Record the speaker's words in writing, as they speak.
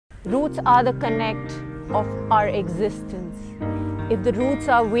Roots are the connect of our existence. If the roots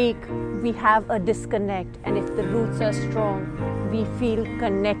are weak, we have a disconnect, and if the roots are strong, we feel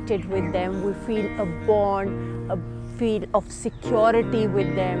connected with them. We feel a bond, a feel of security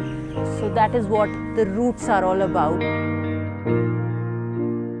with them. So that is what the roots are all about.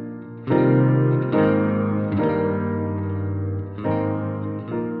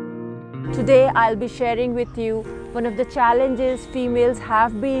 Today I'll be sharing with you one of the challenges females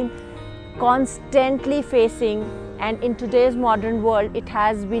have been constantly facing, and in today's modern world it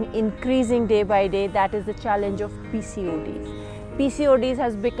has been increasing day by day. That is the challenge of PCODs. PCODs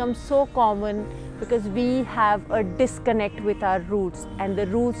has become so common because we have a disconnect with our roots, and the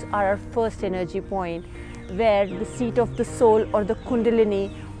roots are our first energy point, where the seat of the soul or the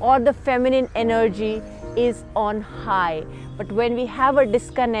Kundalini or the feminine energy is on high. But when we have a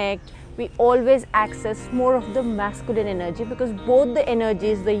disconnect, we always access more of the masculine energy, because both the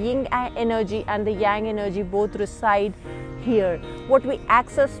energies, the yin energy and the yang energy, both reside here. What we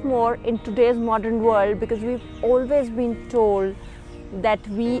access more in today's modern world, because we've always been told that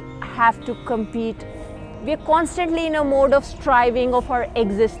we have to compete. We are constantly in a mode of striving of our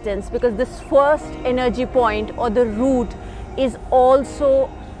existence, because this first energy point or the root is also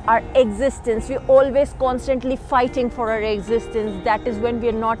our existence. We're always constantly fighting for our existence. That is when we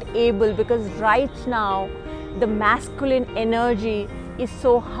are not able, because right now the masculine energy is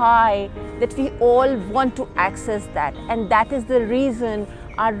so high that we all want to access that, and that is the reason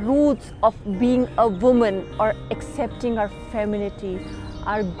our roots of being a woman or accepting our femininity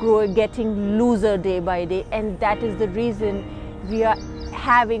are getting looser day by day, and that is the reason we are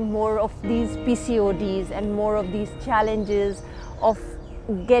having more of these PCODs and more of these challenges of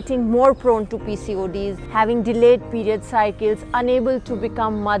getting more prone to PCODs, having delayed period cycles, unable to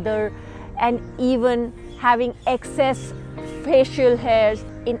become mother, and even having excess facial hairs.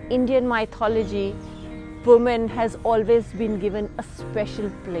 In Indian mythology, woman has always been given a special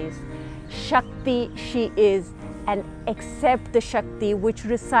place. Shakti she is, and accept the Shakti which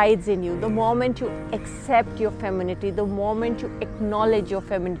resides in you. The moment you accept your femininity, the moment you acknowledge your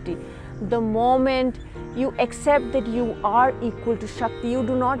femininity, the moment you accept that you are equal to Shakti, you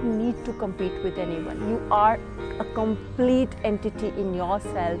do not need to compete with anyone. You are a complete entity in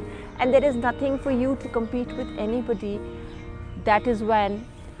yourself, and there is nothing for you to compete with anybody. That is when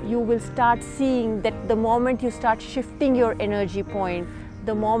you will start seeing that the moment you start shifting your energy point,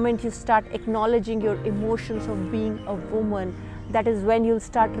 the moment you start acknowledging your emotions of being a woman, that is when you'll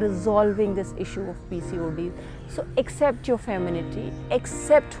start resolving this issue of PCOD. So accept your femininity,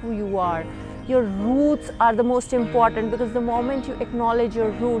 accept who you are. Your roots are the most important, because the moment you acknowledge your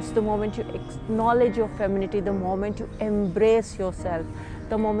roots, the moment you acknowledge your femininity, the moment you embrace yourself,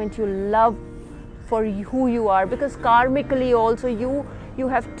 the moment you love for who you are, because karmically also you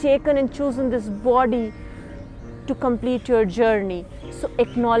have taken and chosen this body to complete your journey. So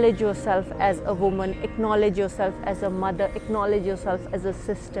acknowledge yourself as a woman, acknowledge yourself as a mother, acknowledge yourself as a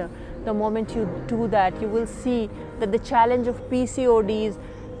sister. The moment you do that, you will see that the challenge of PCODs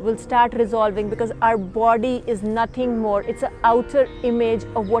will start resolving, because our body is nothing more. It's an outer image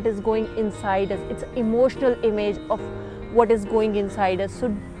of what is going inside us. It's an emotional image of what is going inside us. So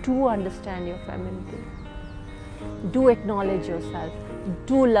do understand your femininity. Do acknowledge yourself.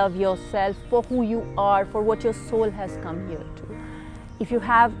 Do love yourself for who you are, for what your soul has come here to. If you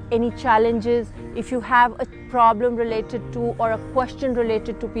have any challenges, if you have a problem related to or a question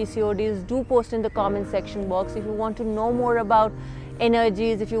related to PCODs, do post in the comment section box. If you want to know more about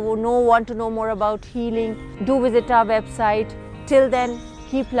energies, if you want to know more about healing, do visit our website. Till then,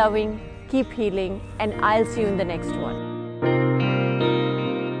 keep loving, keep healing, and I'll see you in the next one.